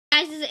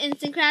this is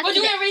Instant Craft. We're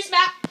doing a race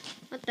map.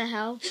 What the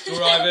hell?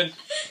 Scribing.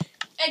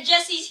 And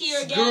Jesse's here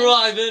again.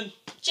 Scribing.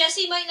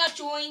 Jesse might not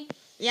join.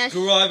 Yes.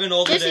 Scribing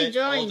all the Jesse day.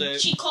 joined. All day.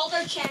 She called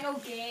our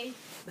channel gay.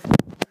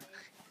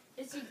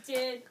 Yes, you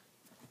did.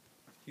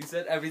 You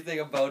said everything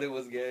about it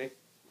was gay.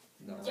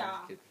 No, I'm Yeah.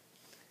 just kidding.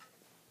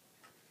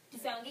 You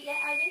found it yet,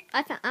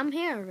 Ivan? I'm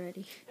here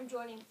already. I'm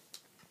joining.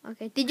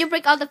 Okay. Did you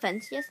break all the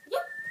fence? Yes.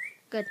 Yep.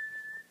 Good.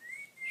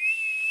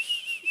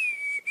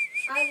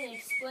 Ivan,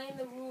 explain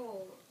the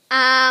rules.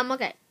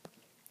 Okay.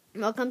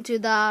 Welcome to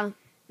the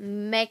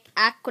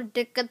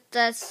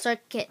MinecraftPE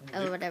circuit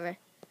or whatever.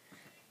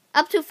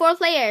 Up to 4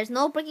 players.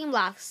 No breaking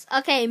blocks.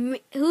 Okay.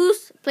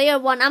 Who's player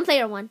 1? I'm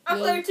player 1. I'm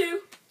Yay. player 2.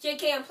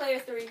 JK, I'm player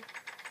 3.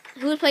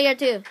 Who's player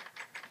 2?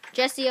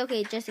 Jesse.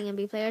 Okay, Jesse can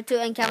be player 2,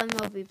 and Kevin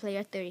will be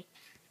player 3.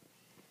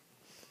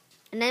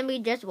 And then we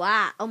just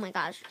oh my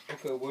gosh.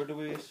 Okay, where do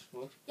we?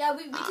 What? Yeah,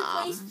 we can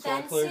place So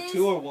I'm fences. player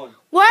 2 or 1?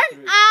 Warm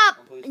 3. up.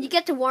 I'm player You 3.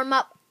 get to warm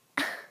up.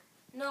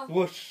 No,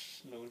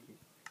 Whoosh. No.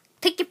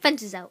 Take your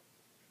fences out.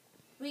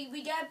 we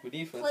gotta We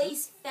need fences.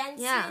 place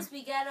fences. Yeah.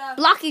 We gotta.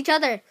 Block each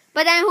other.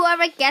 But then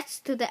whoever gets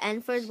to the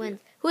end first wins.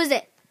 Who is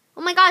it?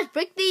 Oh my gosh,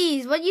 break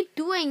these. What are you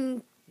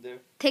doing? There.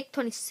 Tick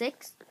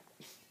 26.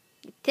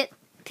 Tit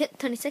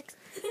 26.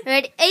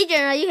 Alright,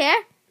 Adrian, are you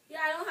here? Yeah,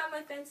 I don't have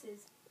my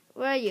fences.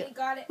 Where are you? Okay,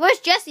 got it. Where's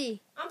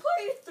Jesse? I'm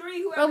player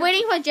 3. Whoever. We're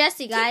waiting for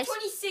Jesse, guys.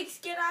 26,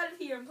 get out of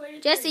here. I'm player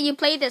 3. Jesse, you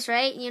play this,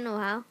 right? You know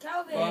how.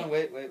 Calvin. Hold on,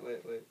 wait.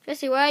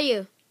 Jesse, where are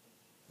you?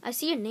 I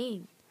see your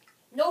name.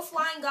 No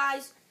flying,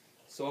 guys.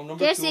 So I'm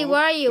number 2. Jesse,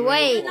 where are you? 3.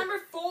 Wait. You're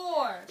number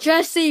 4.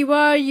 Jesse, where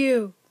are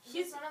you?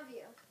 He's in front of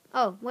you.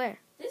 Oh, where?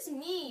 This is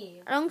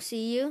me. I don't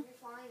see you.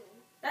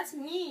 That's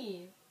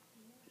me.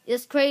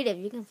 It's creative.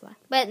 You can fly.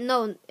 But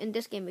no, in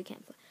this game we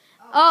can't fly.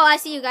 Oh, I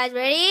see you guys.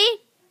 Ready?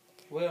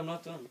 Wait, I'm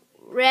not done.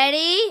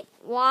 Ready?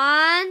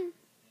 1,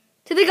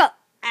 2, 3, go.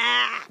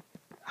 Ah!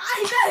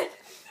 I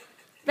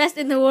Best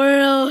in the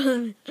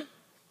world.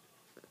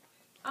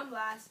 I'm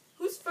last.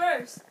 Who's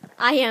first?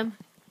 I am.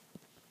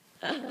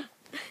 Oh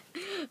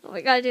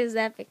my god, this is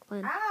epic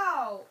fun.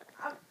 Ow.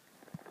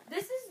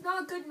 This is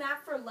not a good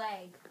map for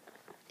leg.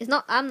 It's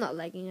not. I'm not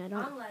lagging. I don't.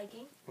 I'm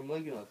lagging. I'm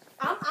lagging out.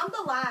 I'm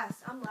the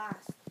last. I'm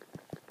last.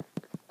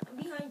 I'm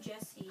behind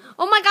Jesse.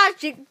 Oh my gosh,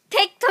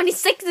 Take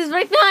 26 is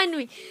right behind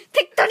me.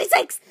 Take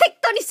 26.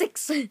 Take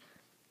 26.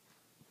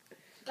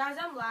 Guys,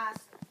 I'm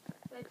last.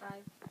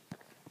 Bye.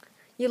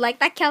 You like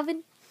that,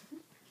 Calvin?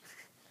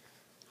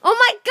 Oh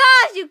my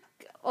gosh, you.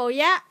 Oh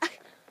yeah.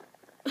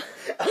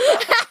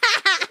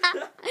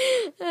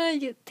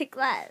 You take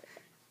that.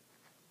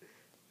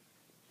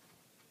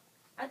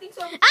 I think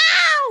so.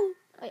 Ow!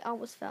 I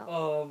almost fell.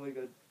 Oh my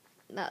god.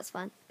 That was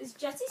fun. Is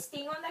Jesse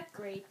staying on that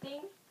grade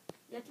thing?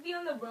 You have to be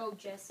on the road,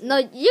 Jesse. No,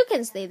 you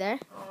can stay there.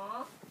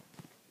 Aw.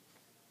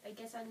 I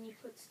guess I need to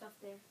put stuff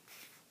there.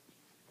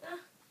 Ah,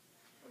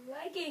 I'm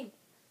lagging.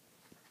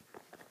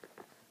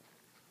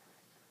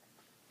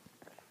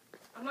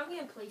 I'm not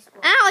gonna play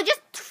sport. Ow, I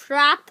just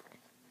trapped.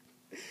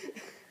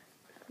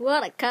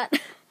 What a cut.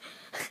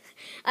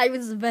 I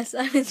was the best.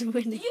 I was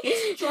winning. Did you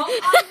just jump on?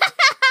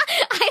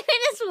 I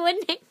was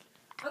winning.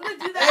 I'm gonna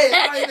do Hey,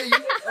 that. Ivan,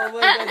 you, oh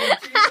my god, you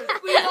cheated.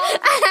 We all.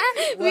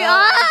 We Wow,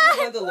 all. I just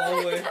went the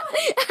long way.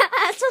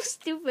 That's so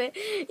stupid.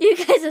 You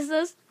guys are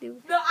so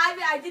stupid. No,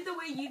 I did the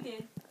way you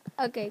did.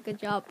 Okay, good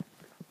job.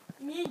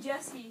 Me and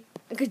Jesse.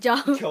 Good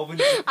job. Kelvin.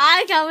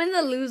 Calvin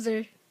the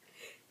loser.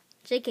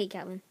 JK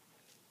Calvin.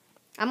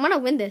 I'm gonna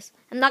win this.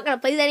 I'm not gonna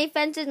place any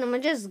fences. I'm gonna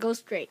just go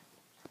straight.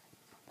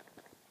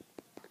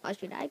 Or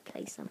should I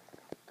place them?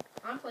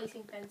 I'm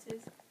placing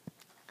fences.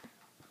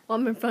 Oh,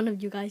 I'm in front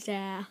of you guys.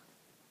 Yeah.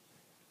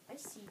 I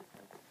see.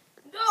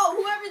 No,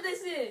 whoever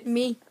this is.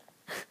 Me.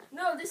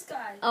 No, this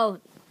guy. Oh.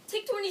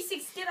 Take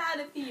 26. Get out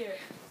of here.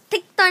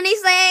 Take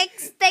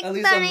 26. Take At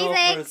least I'm not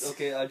 26. first.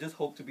 Okay, I just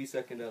hope to be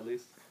second at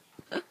least.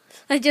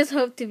 I just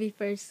hope to be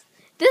first.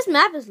 This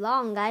map is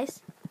long,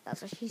 guys.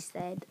 That's what she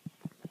said.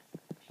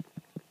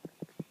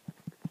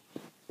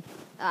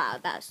 Ah,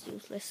 that's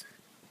useless.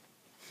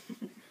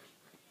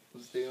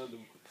 I'll stay on the.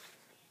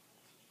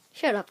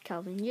 Shut up,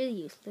 Calvin. You're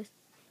useless.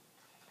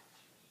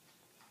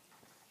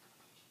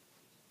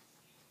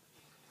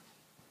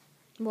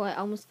 Boy, I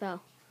almost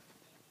fell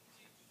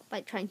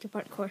by trying to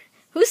parkour.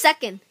 Who's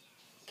second?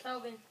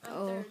 Calvin, I'm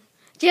Oh. third.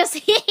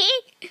 Jesse.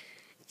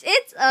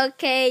 It's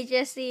okay,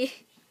 Jesse.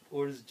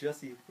 Or is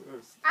Jesse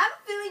first? I'm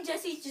feeling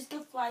Jesse's just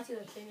gonna fly to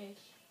the finish.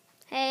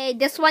 Hey,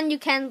 this one you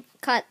can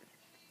cut.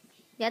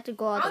 You have to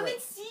go all I the don't way.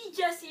 even see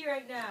Jesse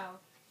right now.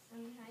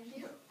 I'm behind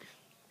you.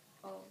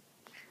 Oh.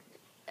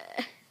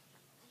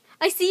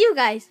 I see you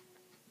guys.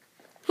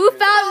 Who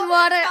fell in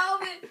water?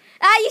 Calvin,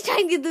 Ah, you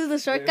trying to do the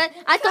shortcut?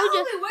 I told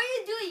you. Calvin, what are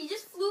you doing? You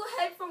just flew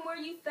ahead from where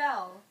you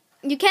fell.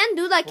 You can't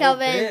do that, Oh,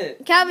 Calvin.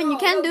 bit. Calvin, you No,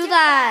 can't no, do get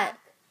that. back.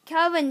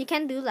 Calvin, you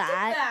can't do Get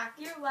that. back.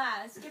 You're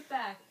last. Get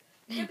back.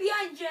 Get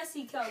behind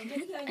Jesse, Calvin.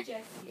 Get behind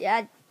Jesse.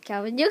 Yeah,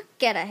 Calvin, you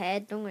get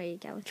ahead. Don't worry,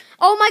 Calvin.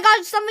 Oh my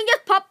God, something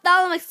just popped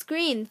out on my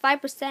screen.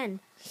 5%.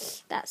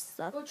 That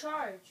sucks. Go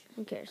charge.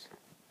 Who cares?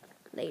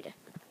 Later.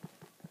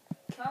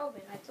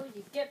 Calvin, I told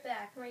you, get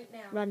back right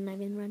now. Run,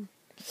 Ivan, run.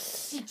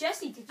 See,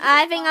 Jesse, did you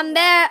I think I'm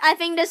there. I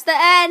think this is the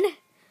end.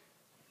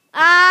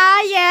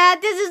 Ah, yeah,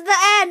 this is the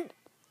end.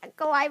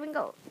 Go, Ivan,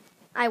 go.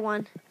 I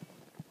won.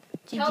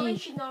 Kelvin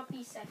GG. should not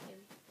be second.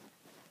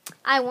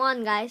 I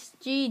won, guys.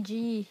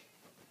 GG.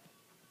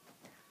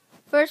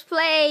 First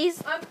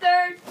place. I'm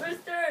third. Where's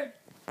third?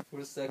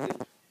 Where's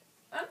second?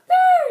 I'm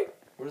third.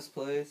 Where's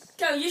place?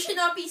 Kelvin, you should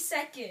not be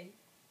second.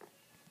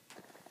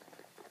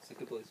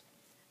 Second place.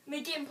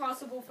 Make it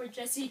impossible for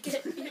Jesse to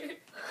get here.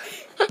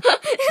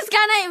 It's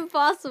kind of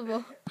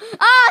impossible.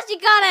 Oh, she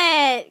got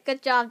it.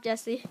 Good job,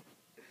 Jesse.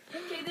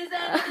 Okay, this is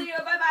the end of the video.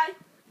 Bye-bye.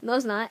 No,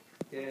 it's not.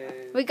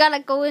 Yay. We gotta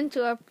go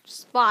into our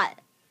spot.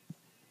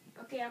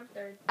 Okay, I'm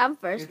third. I'm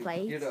first Get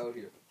place. out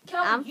here.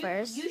 Kelvin, I'm you,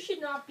 first. You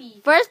should not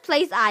be. First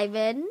place,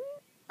 Ivan.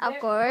 Of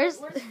course.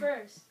 Where's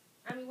first?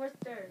 I mean, where's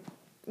third?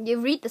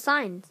 You read the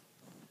signs.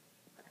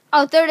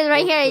 Oh, third is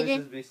right Fourth here, place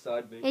Adrian. is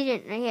beside me.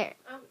 Adrian, right here.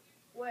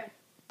 Where?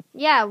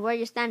 Yeah, where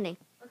you're standing.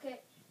 Okay.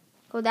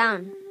 Go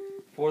down.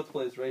 Fourth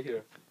place right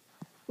here.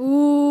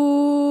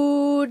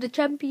 Ooh, the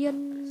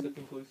champion.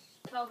 Second place.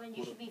 Kelvin,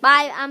 you should be.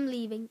 Bye, third. I'm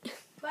leaving.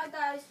 Bye,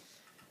 guys.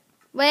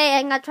 Wait,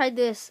 I'm gonna try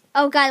this.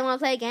 Oh, guys, wanna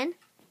play again?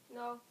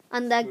 No.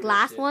 On the Screw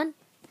glass that shit. one?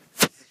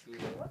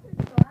 What is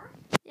glass?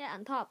 Yeah,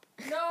 on top.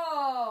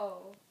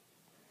 No.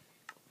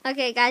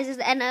 Okay, guys, this is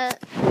the end of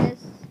this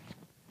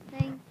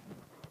thing.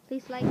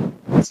 Please like,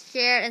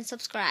 share, and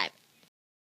subscribe.